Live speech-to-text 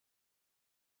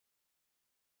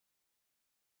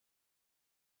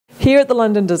Here at the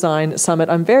London Design Summit,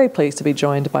 I'm very pleased to be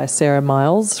joined by Sarah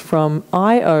Miles from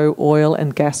IO Oil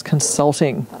and Gas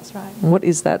Consulting. That's right. What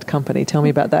is that company? Tell me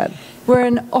about that. We're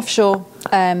an offshore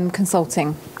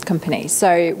consulting company,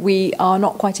 so we are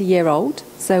not quite a year old,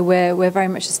 so we're very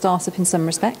much a startup in some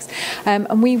respects,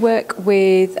 and we work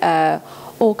with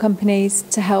oil companies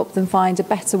to help them find a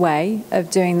better way of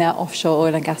doing their offshore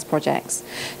oil and gas projects.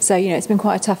 So, it's been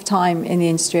quite a tough time in the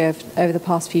industry over the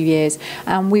past few years,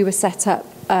 and we were set up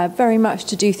very much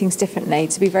to do things differently,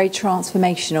 to be very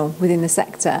transformational within the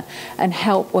sector and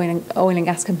help oil and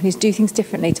gas companies do things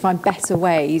differently to find better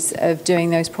ways of doing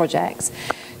those projects.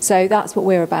 So that's what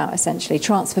we're about, essentially,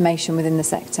 transformation within the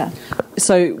sector.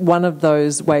 So one of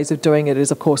those ways of doing it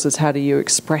is, of course, is how do you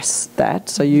express that?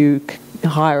 So you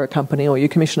hire a company or you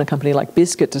commission a company like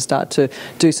Bisqit to start to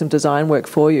do some design work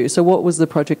for you. So what was the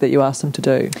project that you asked them to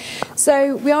do?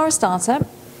 So we are a startup,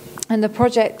 and the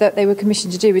project that they were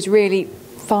commissioned to do was really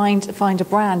find a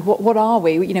brand. What are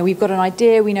we? We've got an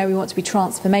idea. We know we want to be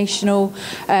transformational.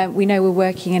 We know we're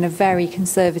working in a very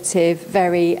conservative,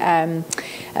 very an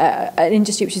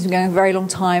industry which has been going a very long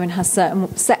time and has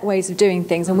certain set ways of doing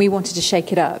things, and we wanted to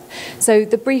shake it up. So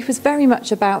the brief was very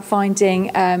much about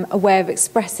finding a way of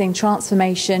expressing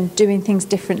transformation, doing things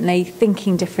differently,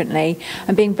 thinking differently,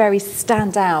 and being very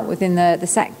stand out within the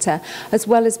sector, as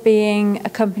well as being a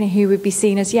company who would be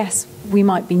seen as, yes, we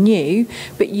might be new,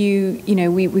 but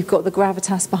we've got the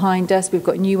gravitas behind us. We've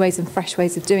got new ways and fresh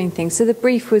ways of doing things. So the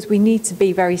brief was we need to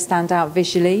be very stand out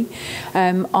visually.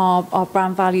 Our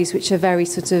brand values, which are very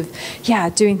sort of,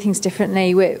 doing things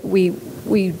differently.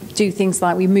 We do things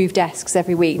like we move desks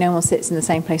every week. No one sits in the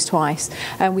same place twice.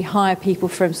 And we hire people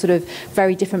from sort of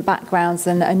very different backgrounds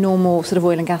than a normal sort of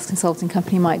oil and gas consulting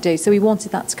company might do. So we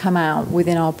wanted that to come out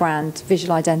within our brand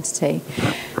visual identity.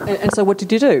 And so what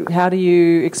did you do? How do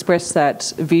you express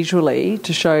that visually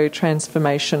to show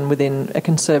transformation within a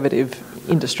conservative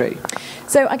industry?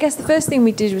 So I guess the first thing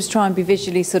we did was try and be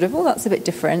visually sort of, that's a bit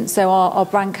different. So our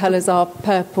brand colours are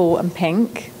purple and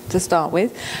pink to start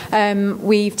with.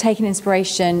 We've taken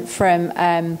inspiration from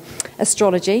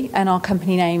astrology, and our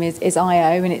company name is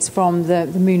IO, and it's from the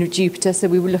moon of Jupiter. So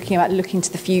we were looking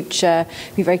to the future,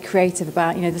 be very creative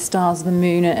about the stars of the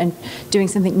moon and doing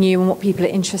something new and what people are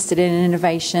interested in and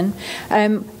innovation.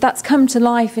 That's come to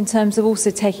life in terms of also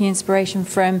taking inspiration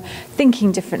from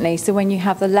thinking differently. So when you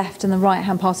have the left and the right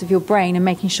hand part of your brain and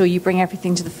making sure you bring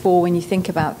everything to the fore when you think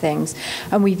about things,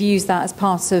 and we've used that as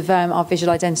part of our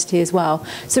visual identity as well.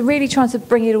 So really trying to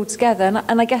bring it all together,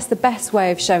 and I guess the best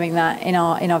way of showing that in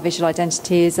our visual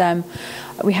identity is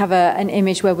we have an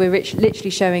image where we're literally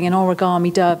showing an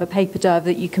origami dove, a paper dove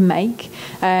that you can make,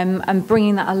 and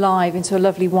bringing that alive into a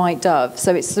lovely white dove.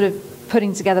 So it's sort of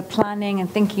putting together planning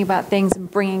and thinking about things and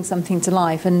bringing something to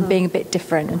life and being a bit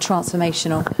different and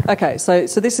transformational. Okay, so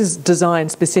this is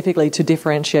designed specifically to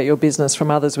differentiate your business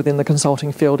from others within the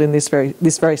consulting field in this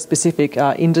very specific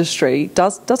industry.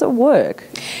 Does it work?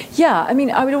 Yeah, I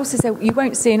mean, I would also say you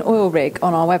won't see an oil rig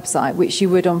on our website, which you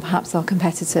would on perhaps our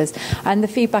competitors. And the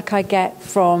feedback I get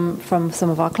from some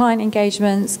of our client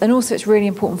engagements, and also it's really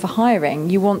important for hiring.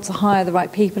 You want to hire the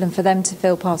right people, and for them to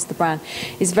feel part of the brand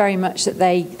is very much that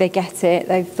they get it.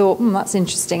 They've thought, that's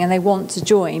interesting, and they want to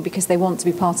join because they want to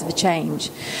be part of a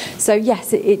change. So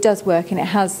yes, it does work, and it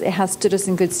has stood us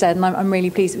in good stead. And I'm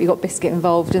really pleased that we got Bisqit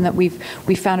involved, and that we've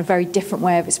found a very different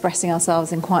way of expressing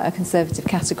ourselves in quite a conservative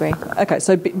category. Okay,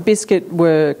 so Bisqit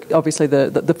were obviously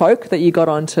the folk that you got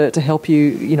on to help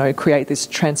you create this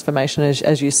transformation,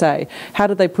 as you say. How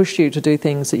did they push you to do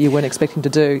things that you weren't expecting to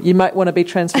do? You might want to be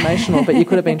transformational, but you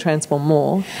could have been transformed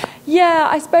more. Yeah,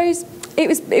 I suppose.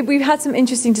 We've had some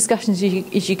interesting discussions,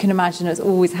 as you can imagine, as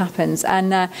always happens.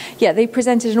 And they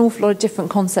presented an awful lot of different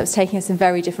concepts, taking us in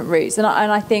very different routes. And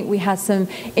I think we had some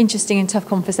interesting and tough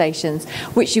conversations,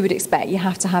 which you would expect. You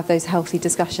have to have those healthy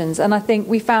discussions. And I think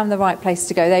we found the right place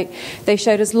to go. They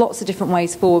showed us lots of different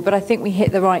ways forward, but I think we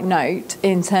hit the right note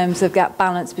in terms of that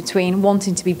balance between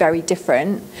wanting to be very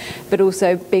different, but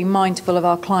also being mindful of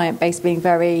our client base being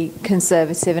very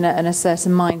conservative and a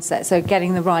certain mindset. So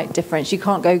getting the right difference. You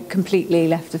can't go completely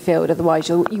left of field, otherwise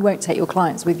you won't take your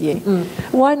clients with you.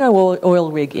 Why no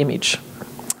oil rig image?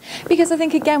 Because I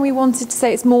think, again, we wanted to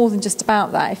say it's more than just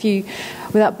about that.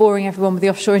 without boring everyone with the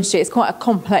offshore industry, it's quite a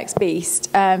complex beast.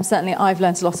 Certainly I've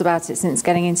learned a lot about it since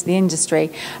getting into the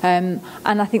industry. And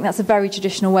I think that's a very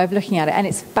traditional way of looking at it. And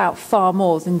it's about far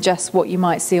more than just what you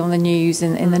might see on the news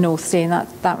in the North Sea in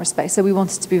that respect. So we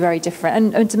wanted to be very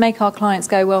different and to make our clients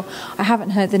go, well, I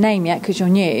haven't heard the name yet because you're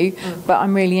new, but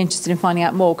I'm really interested in finding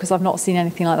out more because I've not seen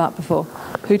anything like that before.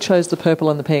 Who chose the purple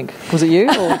and the pink? Was it you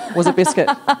or was it Bisqit?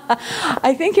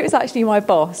 I think it was actually my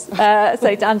boss,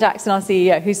 so Dan Jackson, our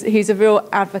CEO, who's a real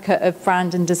advocate of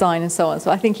brand and design and so on.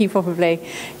 So I think he probably,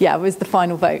 was the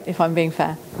final vote, if I'm being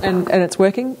fair. And it's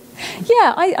working?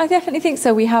 Yeah, I definitely think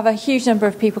so. We have a huge number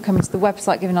of people coming to the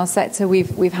website given our sector.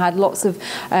 We've had lots of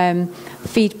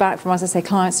feedback from, as I say,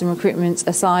 clients and recruitment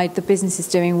aside. The business is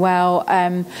doing well.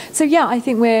 So yeah, I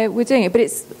think we're doing it. But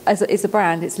it's a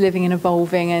brand. It's living and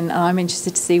evolving, and I'm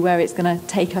interested to see where it's going to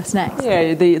take us next.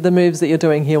 Yeah, the moves that you're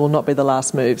doing here will not be the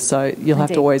last move. So you'll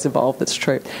have to always evolve. That's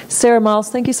true. Sarah Miles,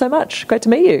 thank you so much. Great to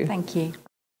meet you. Thank you.